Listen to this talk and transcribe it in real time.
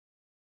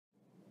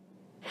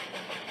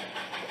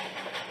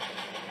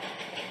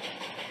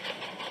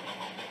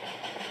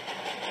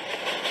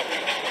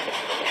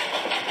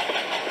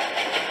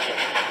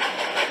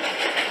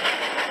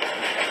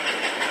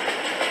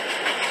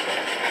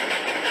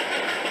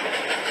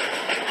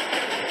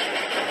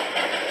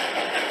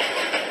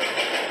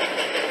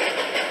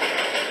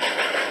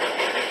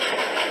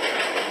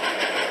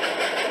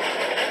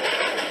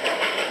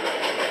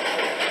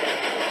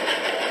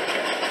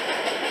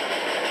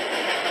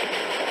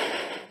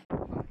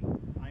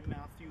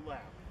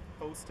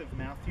host of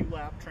Matthew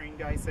Lapp Train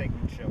Guy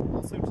segment show.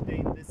 Also today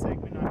in this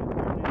segment I'm at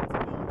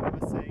Bonanzaville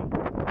USA in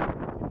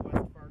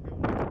West Fargo,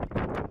 North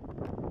Dakota.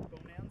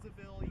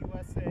 Bonanzaville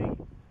USA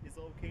is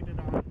located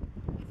on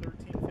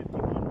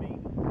 1351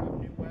 Main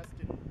Avenue West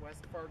in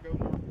West Fargo,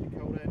 North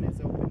Dakota, and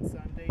is open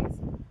Sundays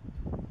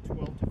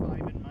 12 to 5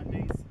 and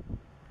Mondays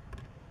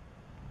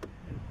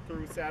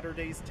through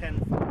Saturdays 10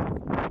 to 5.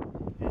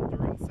 And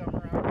during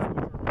summer hours,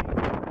 which are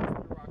May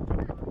 1st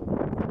through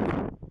October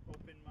 1st,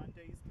 open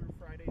Mondays through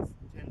Fridays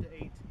 10 to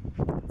 8, and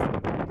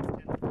Saturdays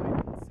 10 to 5,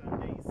 and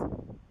Sundays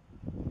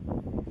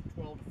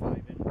 12 to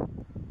 5. And to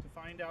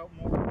find out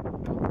more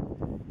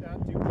about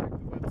that, do check the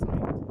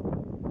website.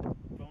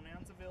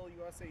 Bonanzaville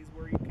USA is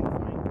where you can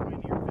find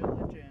Pioneer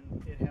Village,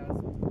 and it has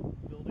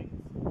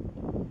buildings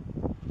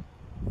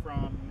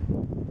from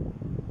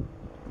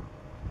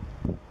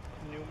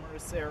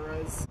numerous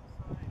eras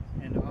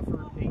and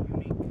offer a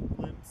unique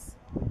glimpse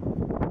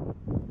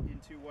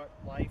into what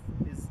life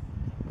is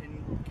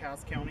in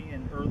Cass County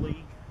and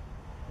early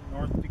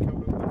North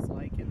Dakota was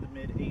like in the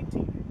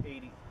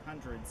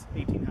mid-1800s,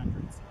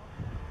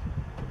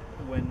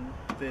 when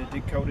the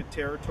Dakota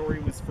Territory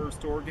was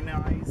first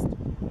organized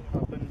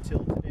up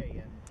until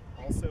today. And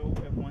also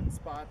at one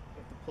spot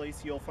of the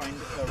place you'll find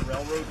a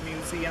railroad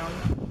museum,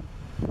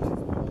 as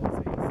well as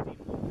a steam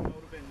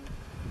locomotive and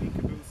a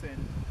caboose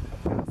and a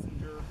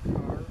passenger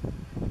car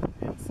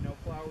and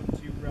snowplow and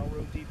 2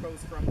 railroad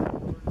depots from the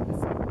Northern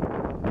Pacific.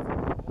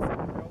 Also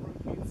the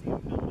railroad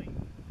museum building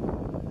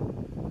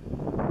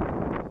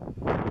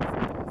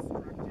was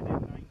constructed in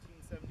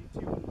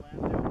 1972 and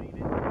land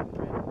donated by the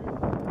Red River.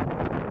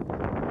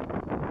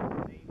 The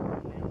name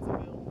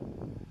Bonanzaville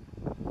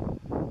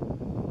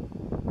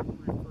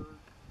referred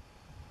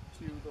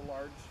to the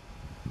large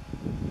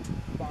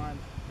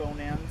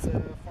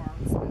bonanza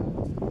farms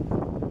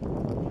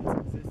that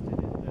once existed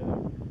in the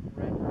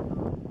Red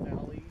River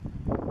Valley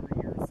over the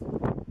years.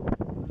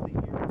 The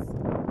museum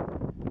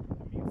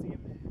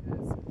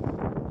has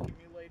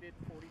accumulated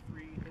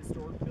 43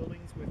 historic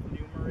buildings with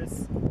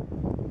numerous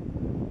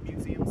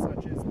museums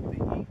such as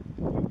the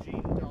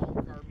Eugene Doll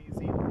Car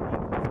Museum, the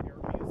Eagles Air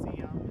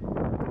Museum,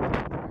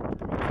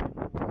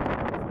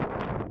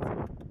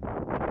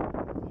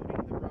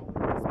 including the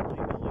railroad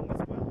display building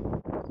as well. See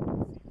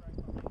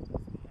right behind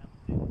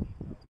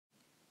us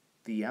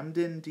the Emden Depot. The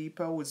Emden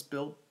Depot was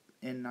built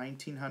in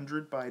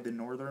 1900 by the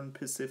Northern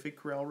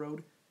Pacific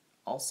Railroad.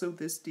 Also,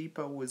 this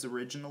depot was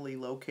originally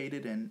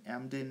located in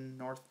Emden,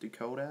 North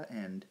Dakota,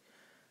 and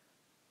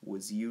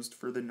was used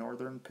for the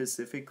Northern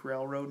Pacific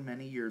Railroad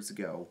many years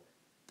ago.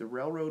 The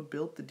railroad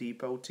built the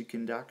depot to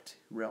conduct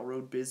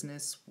railroad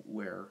business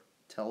where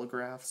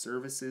telegraph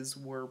services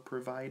were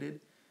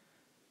provided.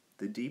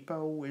 The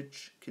depot,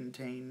 which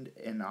contained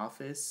an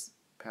office,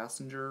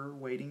 passenger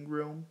waiting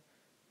room,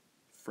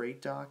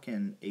 freight dock,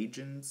 and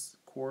agent's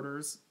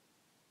quarters.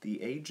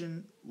 The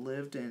agent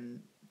lived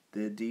in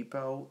the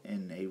depot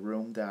in a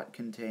room that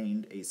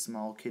contained a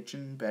small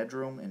kitchen,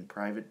 bedroom, and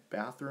private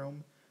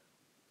bathroom.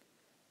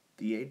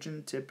 The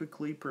agent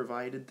typically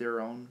provided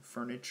their own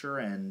furniture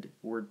and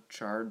were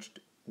charged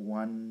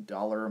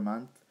 $1 a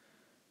month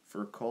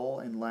for coal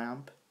and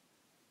lamp.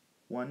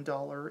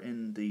 $1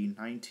 in the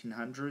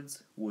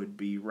 1900s would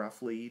be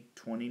roughly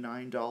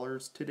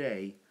 $29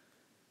 today.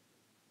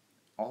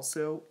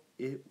 Also,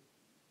 it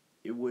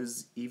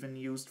was even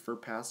used for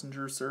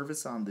passenger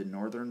service on the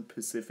Northern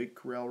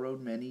Pacific Railroad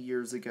many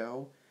years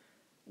ago,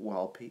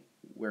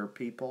 where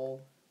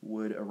people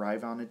would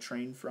arrive on a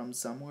train from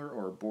somewhere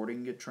or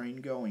boarding a train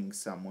going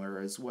somewhere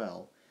as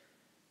well.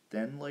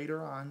 Then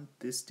later on,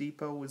 this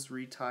depot was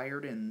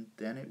retired, and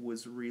then it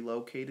was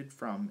relocated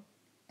from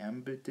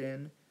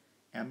Emden,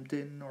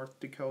 North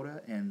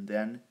Dakota, and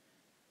then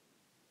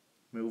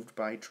moved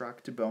by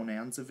truck to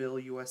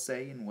Bonanzaville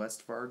USA in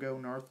West Fargo,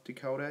 North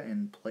Dakota,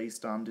 and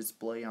placed on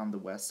display on the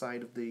west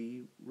side of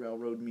the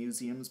Railroad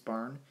Museum's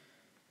barn.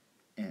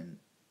 And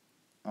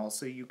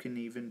also you can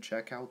even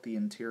check out the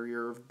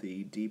interior of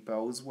the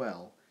depot as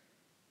well.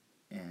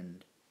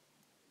 And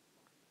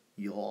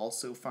you'll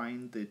also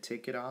find the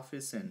ticket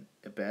office and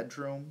a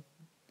bedroom,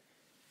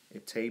 a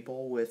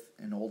table with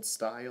an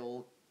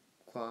old-style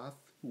tablecloth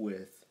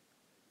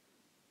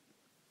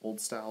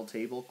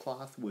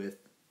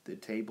with the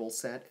table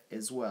set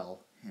as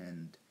well,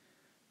 and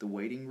the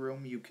waiting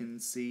room you can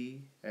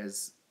see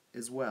as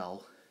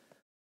well.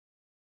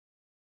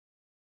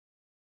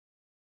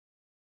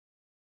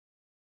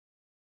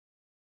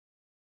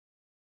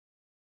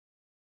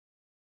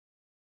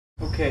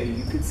 Okay,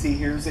 you can see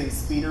here's a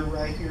speeder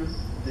right here.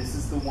 This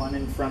is the one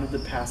in front of the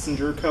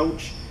passenger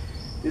coach.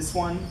 This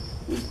one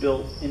was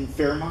built in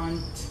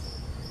Fairmont,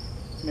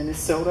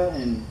 Minnesota,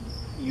 and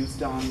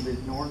used on the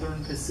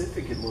Northern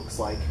Pacific, it looks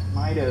like.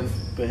 Might have,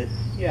 but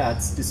yeah,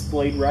 it's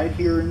displayed right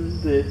here in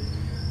the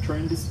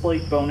train display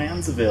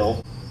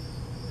Bonanzaville.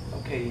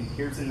 Okay,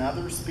 here's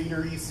another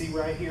speeder you see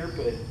right here,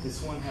 but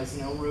this one has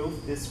no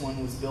roof. This one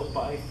was built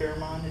by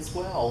Fairmont as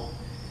well.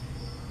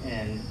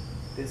 And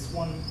this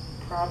one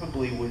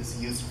probably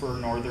was used for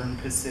Northern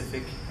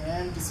Pacific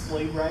and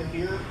displayed right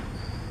here.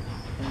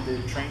 in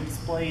the train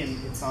display,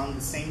 and it's on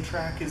the same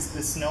track as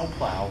the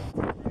snowplow.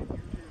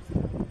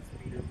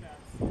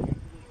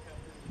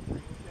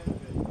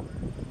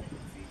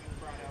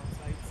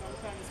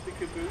 Sometimes the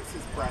caboose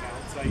is brought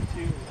outside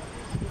too.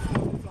 This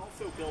one is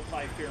also built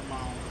by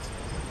Fairmount.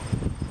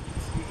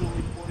 It's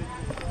usually put in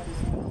the shed as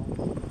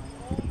well.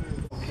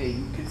 Okay,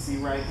 you can see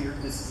right here,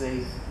 this is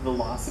a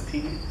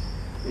velocipede.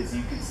 As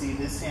you can see,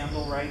 this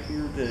handle right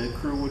here, the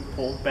crew would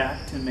pull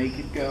back to make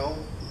it go.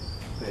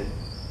 But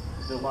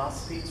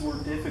velocipedes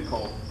were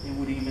difficult. It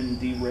would even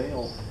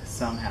derail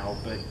somehow,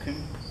 but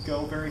couldn't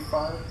go very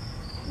far.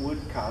 Would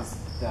cause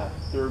that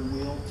third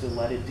wheel to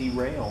let it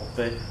derail.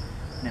 But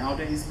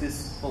nowadays,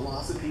 this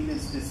velocipede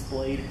is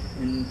displayed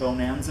in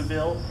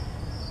Bonanzaville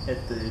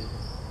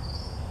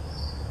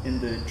in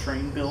the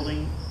train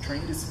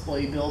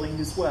display building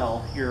as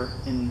well, here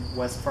in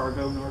West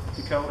Fargo, North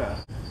Dakota.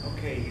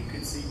 Okay, you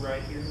can see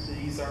right here,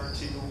 these are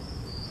two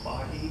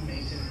Bahi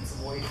maintenance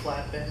Voy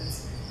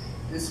flatbeds.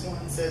 This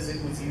one says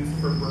it was used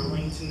for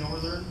Burlington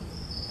Northern,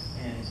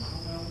 and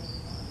I don't know,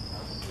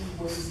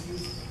 probably was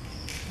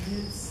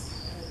used,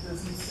 it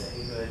doesn't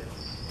say, but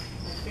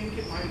I think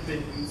it might have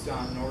been used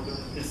on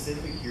Northern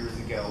Pacific years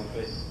ago,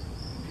 but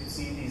you can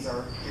see these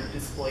are here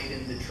displayed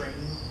in the train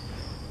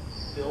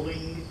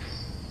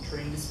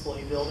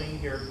display building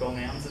here at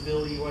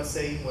Bonanzaville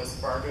USA in West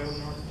Fargo,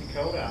 North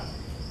Dakota.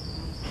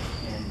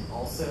 And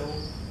also,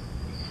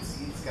 you can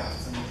see it's got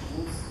some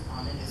tools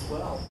on it as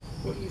well.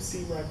 What you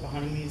see right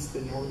behind me is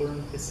the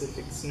Northern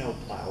Pacific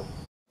snowplow.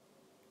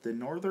 The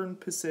Northern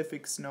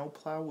Pacific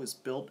snowplow was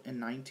built in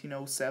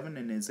 1907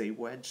 and is a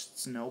wedged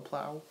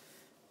snowplow.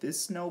 This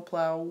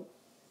snowplow's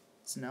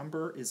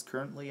number is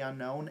currently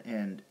unknown,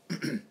 and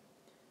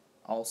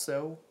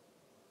also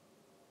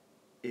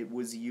it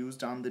was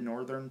used on the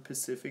Northern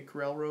Pacific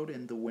Railroad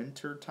in the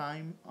winter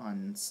time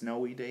on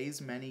snowy days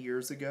many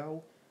years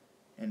ago,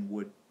 and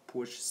would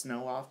push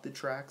snow off the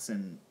tracks,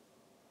 and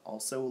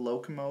also a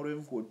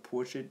locomotive would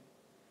push it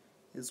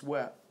as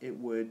well. It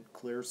would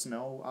clear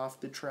snow off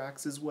the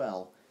tracks as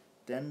well.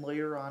 Then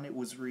later on it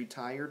was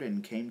retired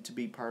and came to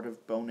be part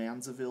of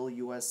Bonanzaville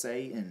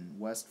USA in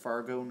West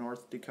Fargo,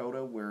 North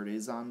Dakota, where it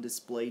is on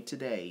display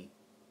today.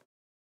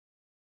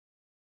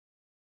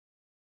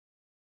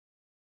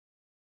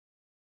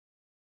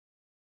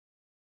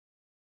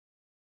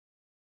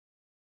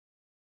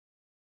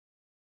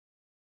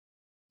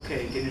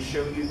 Okay, going to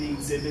show you the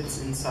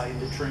exhibits inside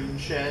the train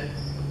shed,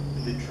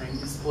 the train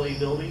display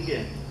building,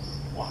 and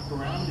walk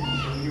around and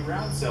show you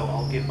around. So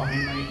I'll get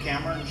behind my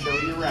camera and show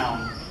you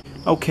around.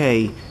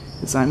 Okay,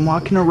 as I'm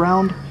walking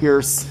around,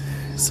 here's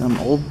some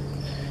old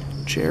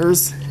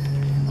chairs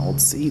and old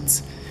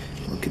seats.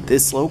 Look at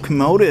this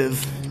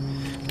locomotive,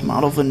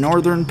 model of a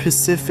Northern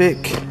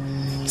Pacific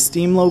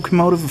steam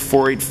locomotive, a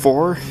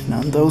 484.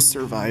 None of those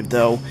survived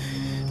though.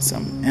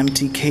 Some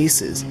empty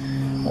cases,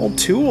 old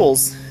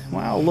tools.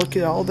 Wow, look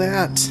at all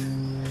that.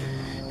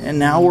 And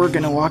now we're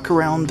gonna walk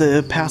around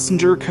the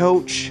passenger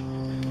coach.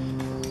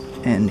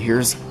 And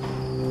here's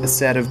a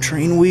set of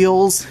train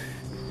wheels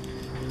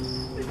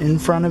in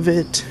front of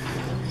it.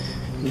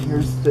 And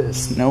here's the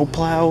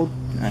snowplow.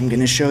 I'm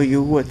gonna show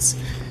you what's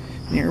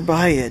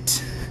nearby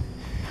it.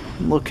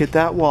 Look at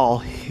that wall.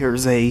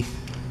 Here's and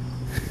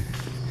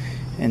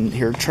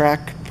here are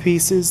track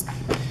pieces.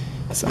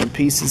 Some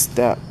pieces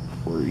that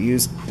were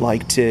used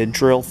like to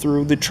drill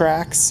through the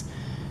tracks.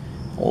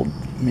 Old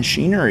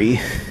machinery,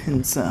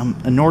 and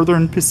a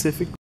Northern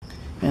Pacific,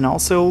 and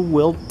also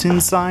Wilton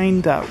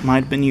sign that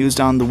might have been used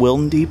on the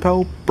Wilton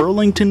Depot.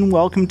 Burlington,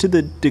 welcome to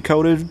the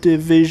Dakota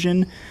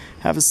division.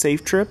 Have a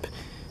safe trip.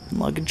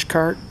 Luggage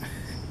cart,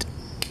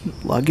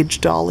 luggage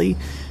dolly,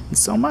 and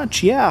so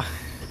much. Yeah.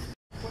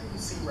 What do you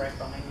see right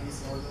behind me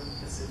is Northern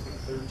Pacific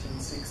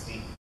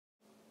 1360.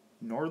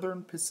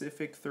 Northern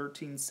Pacific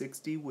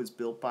 1360 was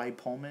built by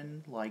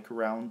Pullman like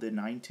around the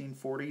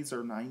 1940s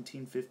or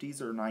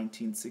 1950s or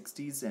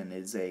 1960s and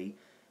is a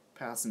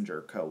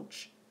passenger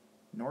coach.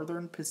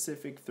 Northern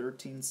Pacific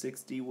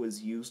 1360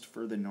 was used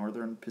for the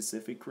Northern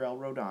Pacific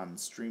Railroad on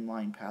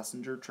streamlined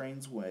passenger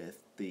trains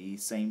with the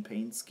same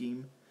paint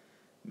scheme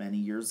many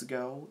years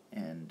ago,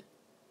 and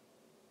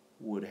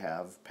would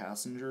have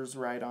passengers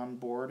ride on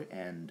board,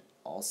 and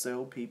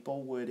also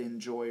people would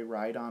enjoy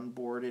ride on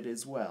board it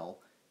as well.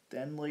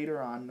 Then later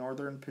on,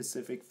 Northern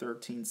Pacific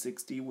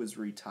 1360 was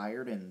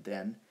retired and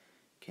then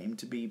came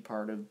to be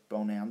part of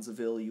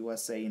Bonanzaville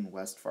USA in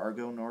West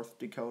Fargo, North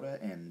Dakota,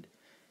 and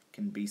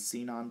can be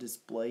seen on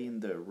display in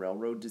the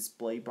Railroad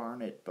Display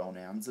Barn at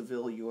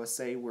Bonanzaville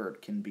USA, where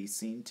it can be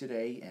seen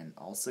today, and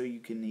also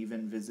you can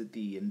even visit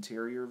the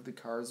interior of the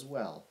car as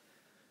well.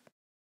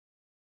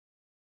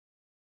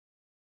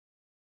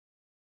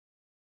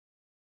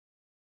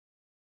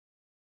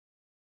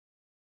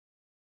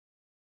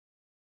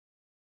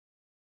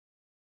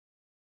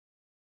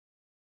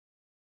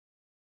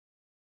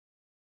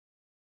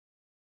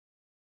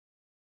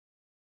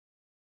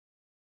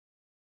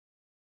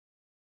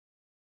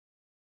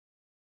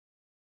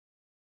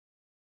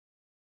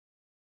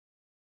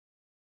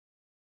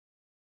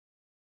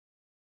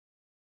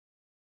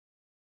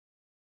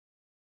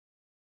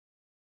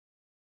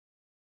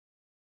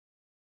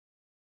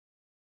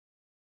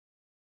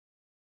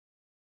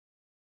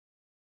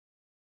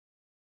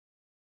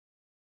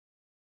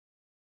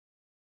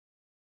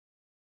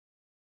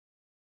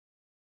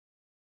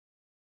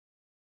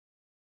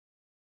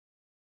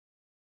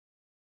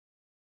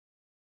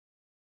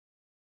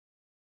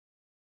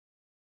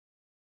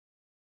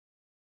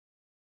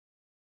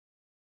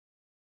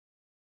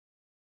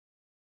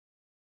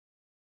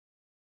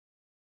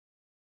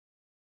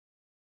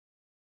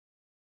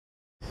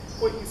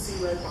 What you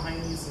see right behind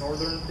me is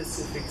Northern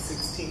Pacific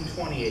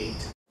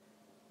 1628.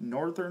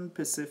 Northern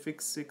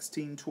Pacific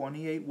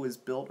 1628 was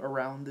built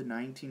around the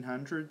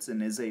 1900s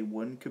and is a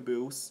wooden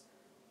caboose.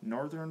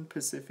 Northern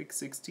Pacific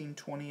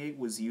 1628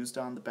 was used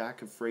on the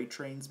back of freight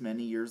trains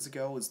many years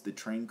ago as the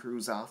train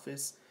crew's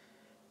office,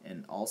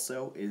 and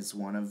also is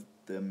one of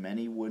the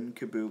many wooden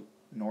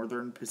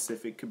Northern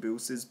Pacific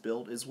cabooses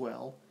built as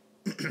well.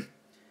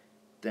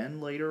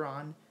 Then later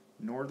on,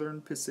 Northern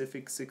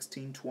Pacific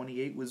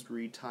 1628 was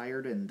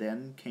retired and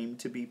then came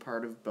to be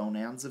part of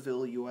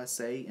Bonanzaville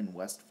USA in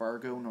West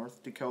Fargo,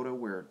 North Dakota,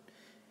 where it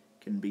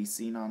can be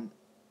seen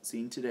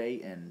today,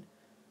 and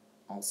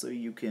also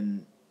it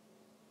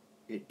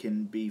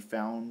can be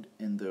found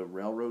in the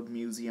Railroad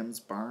Museum's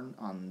barn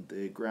on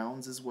the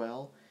grounds as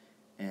well,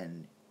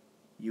 and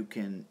you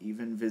can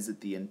even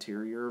visit the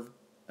interior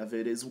of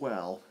it as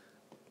well.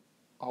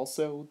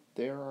 Also,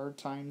 there are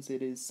times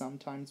it is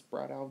sometimes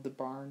brought out of the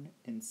barn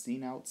and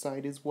seen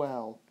outside as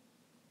well.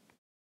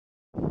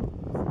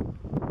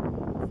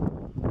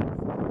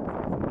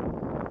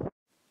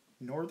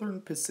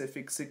 Northern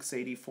Pacific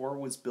 684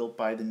 was built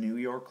by the New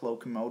York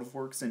Locomotive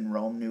Works in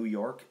Rome, New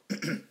York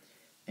in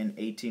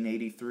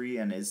 1883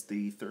 and is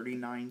the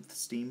 39th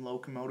steam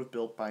locomotive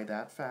built by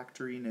that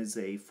factory and is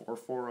a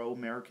 440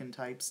 American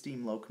type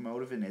steam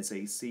locomotive and is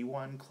a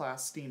C1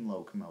 class steam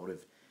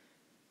locomotive.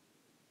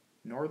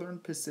 Northern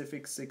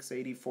Pacific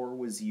 684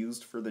 was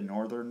used for the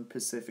Northern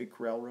Pacific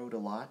Railroad a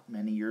lot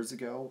many years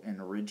ago and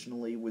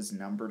originally was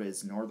numbered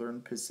as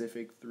Northern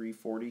Pacific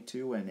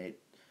 342, and it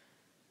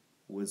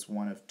was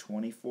one of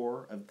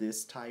 24 of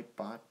this type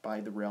bought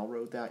by the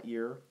railroad that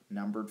year,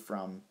 numbered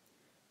from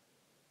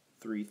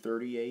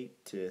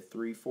 338 to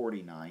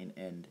 349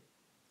 and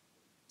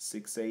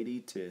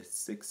 680 to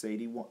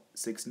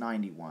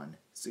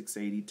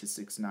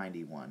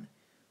 691.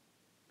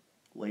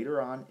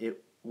 Later on,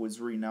 it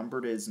was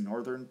renumbered as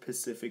Northern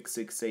Pacific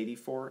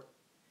 684.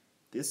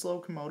 This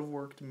locomotive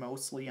worked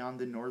mostly on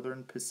the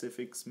Northern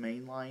Pacific's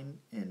main line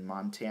in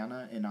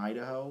Montana and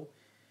Idaho.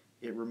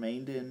 It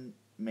remained in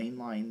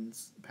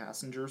mainline's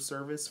passenger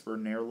service for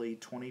nearly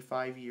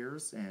 25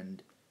 years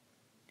and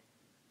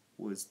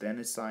was then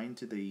assigned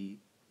to the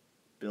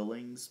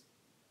Billings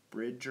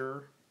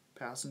Bridger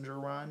passenger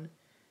run.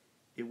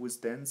 It was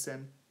then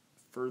sent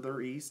further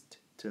east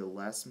to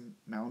less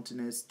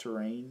mountainous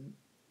terrain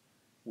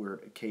where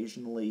it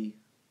occasionally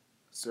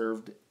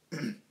served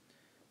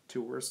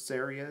tourist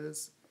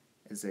areas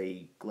as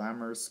a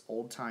glamorous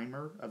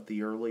old-timer of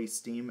the early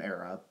steam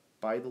era.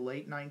 By the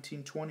late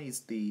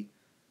 1920s, the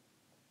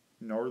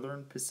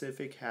Northern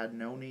Pacific had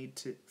no need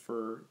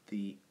for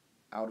the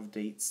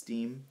out-of-date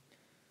steam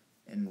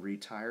and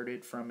retired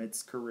it from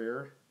its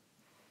career.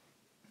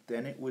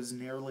 Then it was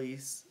nearly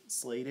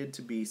slated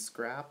to be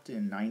scrapped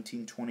in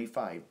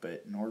 1925,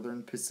 but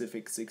Northern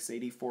Pacific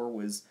 684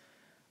 was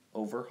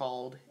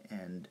overhauled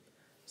and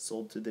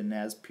sold to the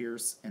Nez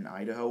Perce and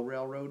Idaho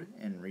Railroad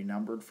and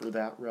renumbered for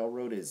that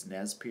railroad as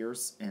Nez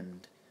Perce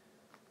and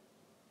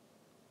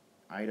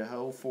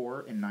Idaho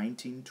 4 in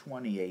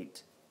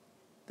 1928.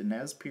 The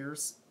Nez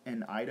Perce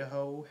and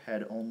Idaho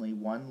had only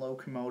one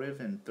locomotive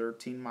and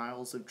 13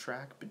 miles of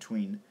track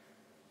between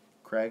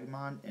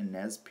Cragmont and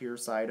Nez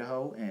Perce,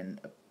 Idaho, and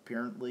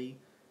apparently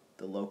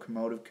the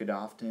locomotive could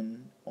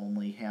often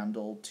only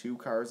handle 2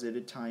 cars at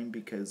a time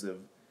because of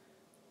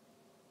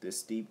the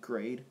steep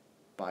grade.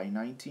 By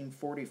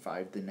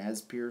 1945, the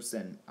Nez Perce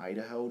and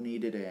Idaho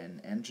needed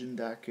an engine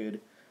that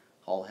could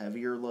haul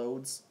heavier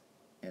loads,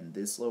 and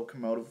this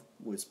locomotive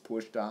was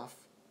pushed off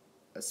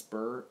a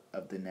spur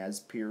of the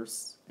Nez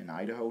Perce and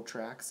Idaho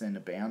tracks and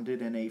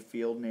abandoned in a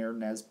field near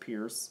Nez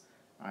Perce,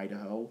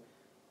 Idaho.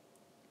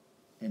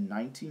 In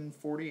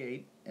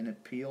 1948, an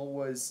appeal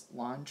was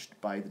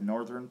launched by the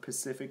Northern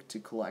Pacific to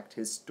collect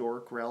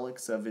historic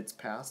relics of its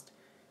past,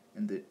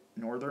 and the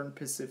Northern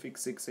Pacific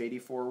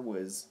 684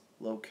 was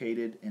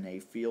located in a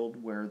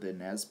field where the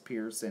Nez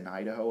Perce and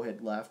Idaho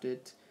had left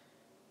it.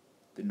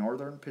 The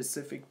Northern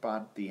Pacific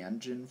bought the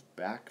engine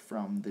back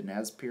from the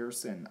Nez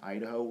Perce and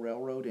Idaho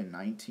Railroad in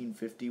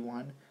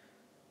 1951.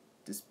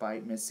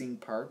 Despite missing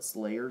parts,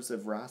 layers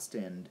of rust,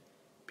 and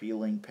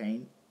peeling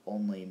paint,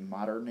 only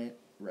modern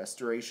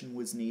restoration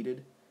was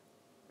needed.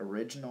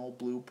 Original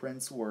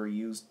blueprints were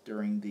used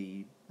during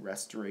the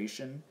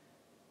restoration.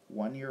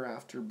 1 year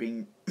after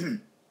being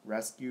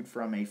rescued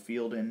from a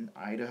field in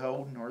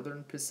Idaho,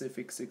 Northern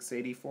Pacific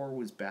 684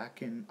 was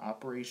back in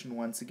operation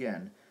once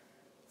again.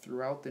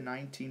 Throughout the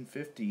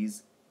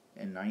 1950s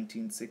and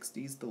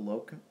 1960s,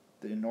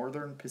 the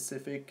Northern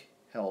Pacific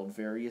held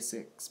various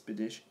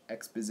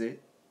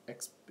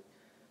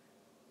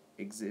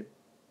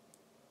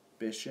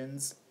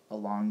exhibitions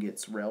along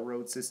its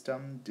railroad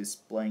system,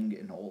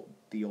 displaying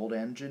the old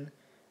engine.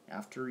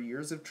 After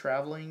years of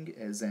traveling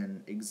as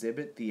an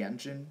exhibit, the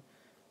engine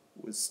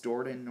was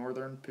stored in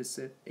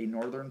a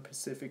Northern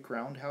Pacific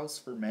roundhouse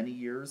for many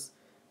years.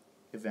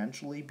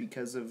 Eventually,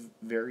 because of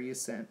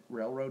various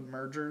railroad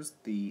mergers,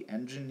 the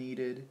engine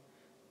needed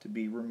to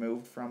be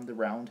removed from the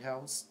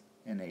roundhouse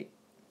and it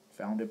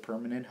found a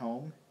permanent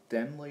home.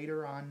 Then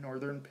later on,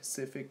 Northern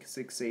Pacific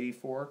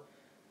 684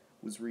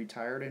 was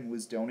retired and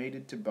was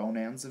donated to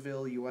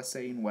Bonanzaville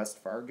USA in West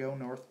Fargo,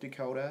 North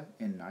Dakota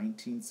in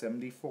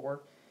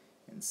 1974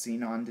 and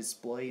seen on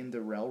display in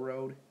the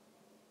railroad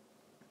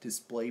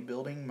display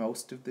building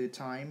most of the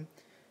time.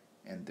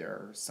 And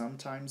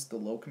sometimes the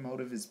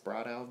locomotive is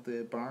brought out of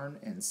the barn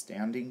and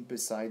standing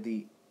beside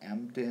the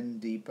Emden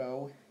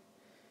Depot.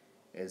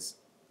 Is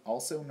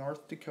also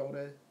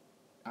Northern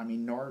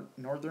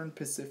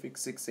Pacific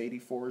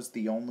 684 is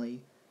the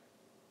only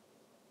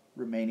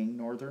remaining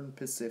Northern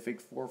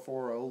Pacific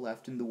 440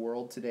 left in the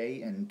world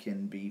today and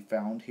can be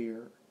found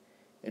here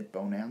at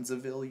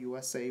Bonanzaville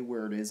USA,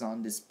 where it is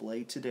on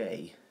display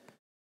today.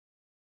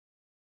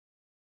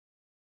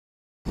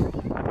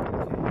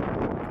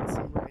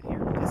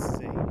 This is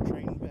a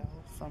train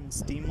bell from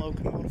steam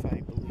locomotive,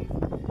 I believe.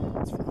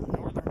 It's from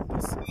Northern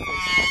Pacific.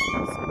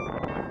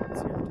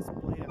 It's here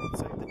displayed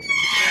outside the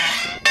train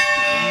track.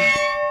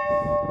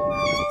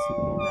 It's a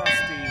little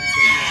rusty,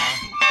 but yeah.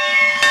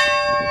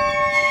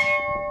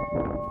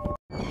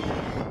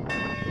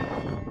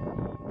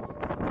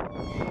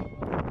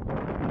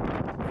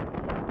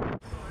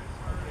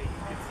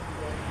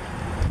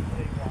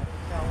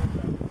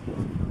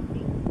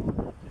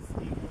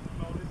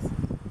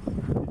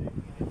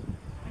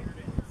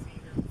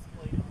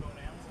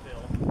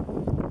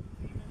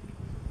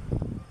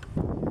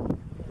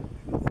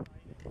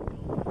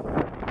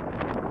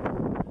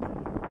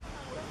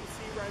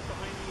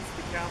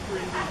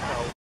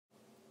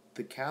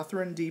 The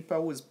Catherine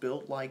Depot was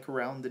built like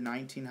around the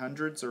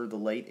 1900s or the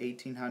late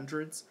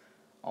 1800s.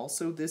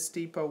 Also, this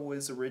depot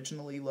was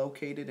originally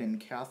located in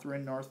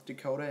Catherine, North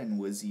Dakota and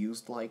was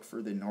used like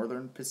for the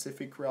Northern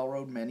Pacific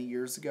Railroad many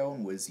years ago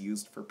and was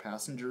used for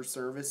passenger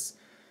service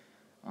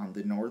on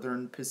the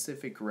Northern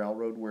Pacific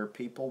Railroad, where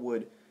people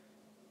would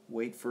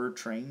wait for a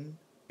train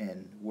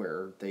and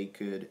where they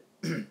could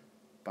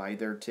buy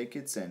their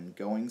tickets and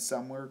going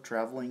somewhere,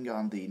 traveling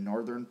on the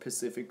Northern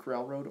Pacific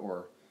Railroad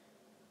or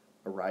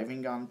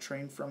arriving on a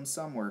train from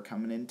somewhere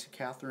coming into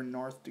Catherine,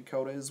 North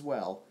Dakota as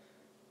well.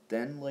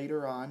 Then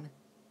later on,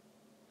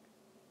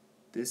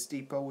 this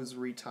depot was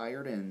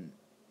retired and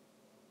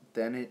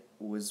then it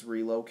was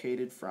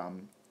relocated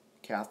from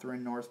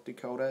Catherine, North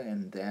Dakota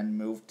and then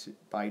moved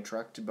by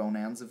truck to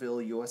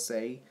Bonanzaville,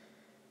 USA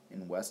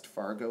in West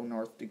Fargo,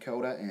 North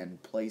Dakota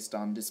and placed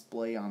on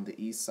display on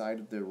the east side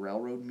of the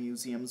Railroad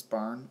Museum's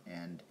barn.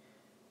 And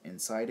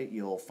inside it,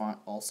 you'll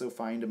also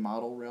find a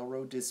model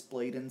railroad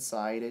displayed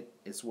inside it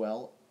as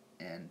well.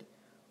 And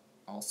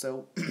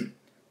also,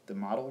 the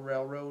model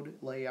railroad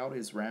layout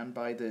is ran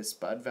by the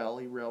Spud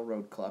Valley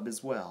Railroad Club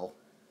as well.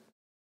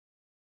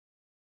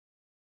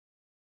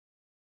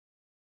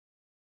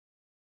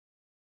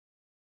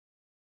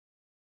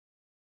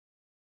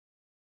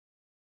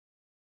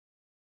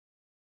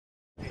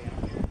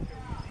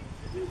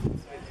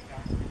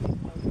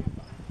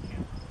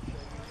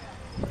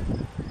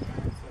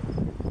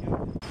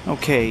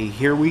 Okay,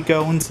 here we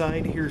go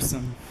inside. Here's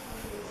some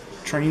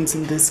trains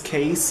in this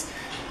case.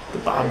 The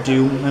Bob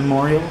Dew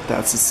Memorial,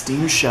 that's a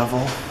steam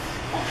shovel.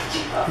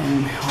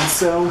 And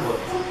also,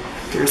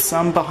 there's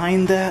some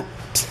behind that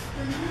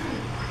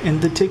in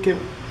the ticket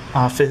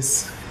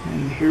office.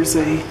 And here's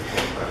a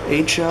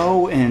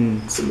HO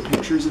and some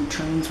pictures of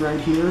trains right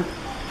here.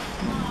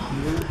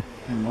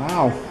 And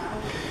wow,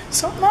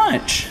 so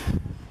much.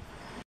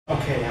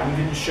 Okay, I'm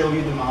going to show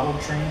you the model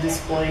train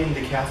display in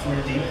the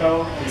Catherine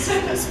Depot. This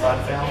is the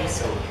Spud Valley,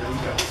 so here we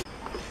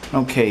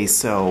go. Okay,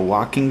 so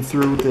walking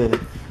through the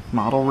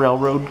model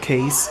railroad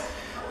case.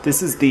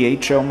 This is the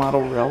HO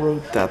model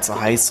railroad. That's a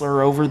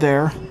Heisler over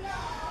there.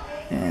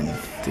 And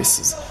this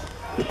is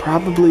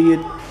probably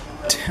a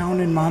town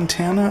in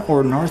Montana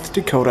or North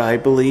Dakota, I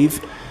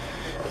believe.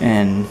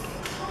 And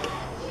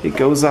it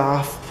goes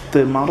off,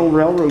 the model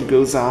railroad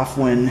goes off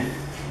when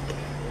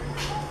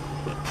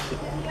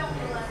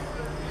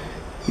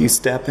you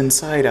step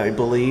inside, I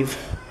believe.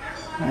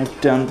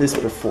 I've done this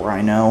before,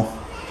 I know.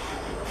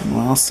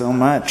 Well, so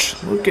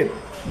much. Look at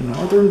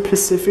Northern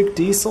Pacific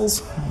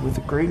diesels with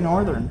the Great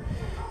Northern.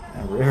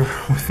 A river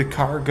with a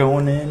car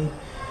going in,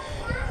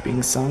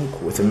 being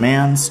sunk, with a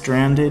man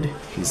stranded.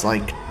 He's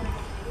like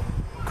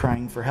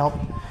crying for help.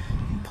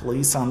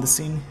 Police on the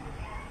scene.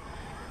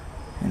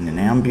 And an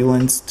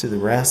ambulance to the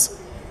rest.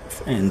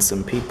 And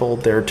some people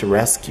there to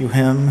rescue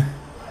him.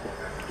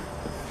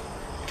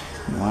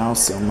 Wow,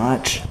 so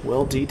much.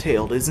 Well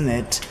detailed, isn't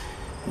it?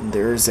 And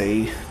there's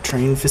a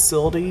train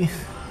facility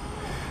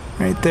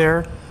right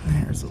there.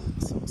 There's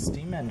some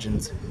steam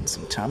engines and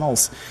some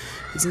tunnels.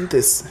 Isn't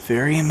this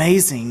very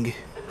amazing?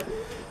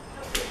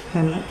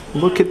 And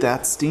look at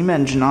that steam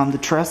engine on the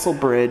trestle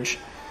bridge.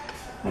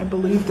 I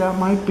believe that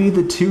might be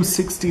the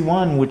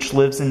 261, which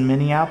lives in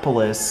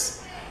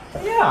Minneapolis.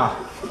 Yeah,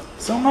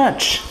 so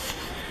much.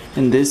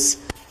 And these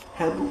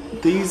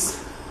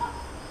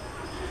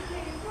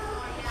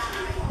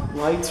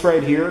lights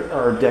right here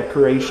are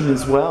decoration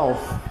as well.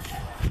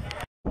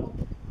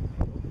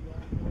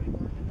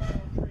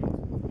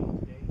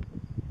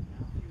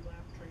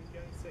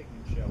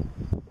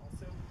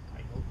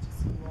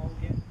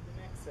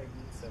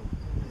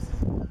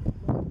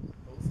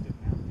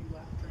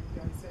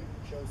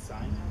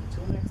 sign out.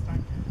 Until next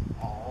time,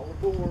 all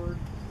aboard.